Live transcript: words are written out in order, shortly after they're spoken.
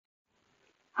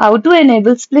How to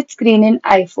enable split screen in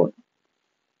iPhone.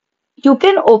 You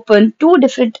can open two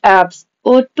different apps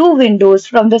or two windows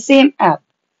from the same app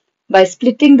by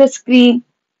splitting the screen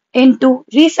into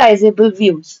resizable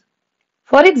views.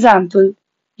 For example,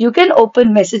 you can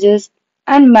open messages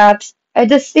and maps at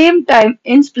the same time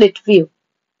in split view.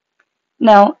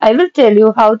 Now I will tell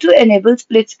you how to enable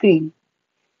split screen.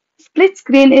 Split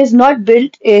screen is not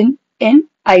built in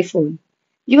iPhone.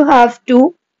 You have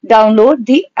to download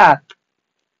the app.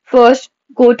 First,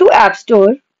 go to App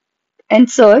Store and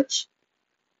search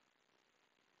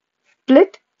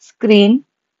split screen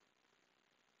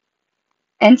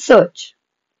and search.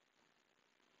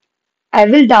 I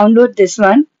will download this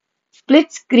one,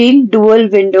 split screen dual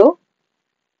window.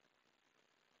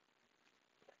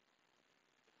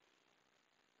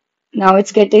 Now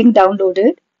it's getting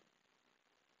downloaded.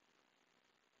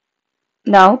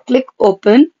 Now click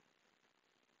open,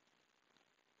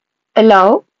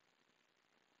 allow.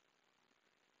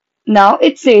 Now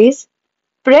it says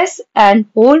press and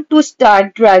hold to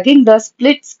start dragging the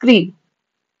split screen.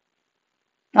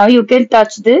 Now you can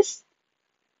touch this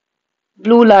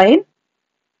blue line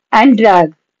and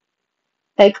drag,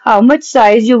 like how much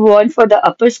size you want for the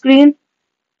upper screen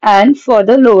and for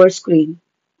the lower screen.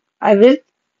 I will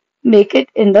make it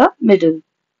in the middle.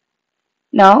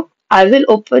 Now I will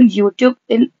open YouTube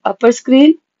in upper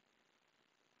screen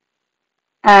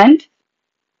and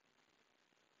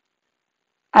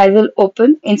I will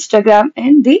open Instagram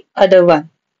in the other one.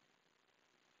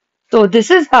 So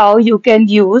this is how you can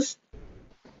use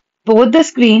both the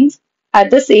screens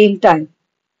at the same time.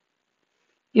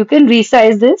 You can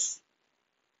resize this.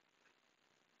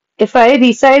 If I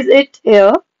resize it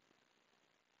here,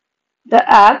 the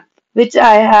app which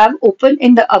I have open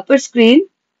in the upper screen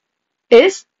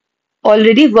is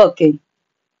already working.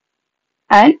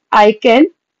 And I can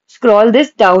scroll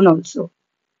this down also.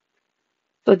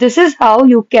 So this is how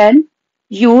you can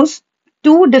use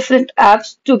two different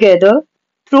apps together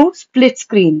through split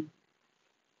screen.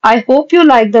 I hope you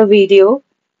liked the video.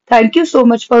 Thank you so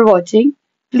much for watching.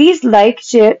 Please like,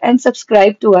 share and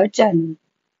subscribe to our channel.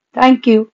 Thank you.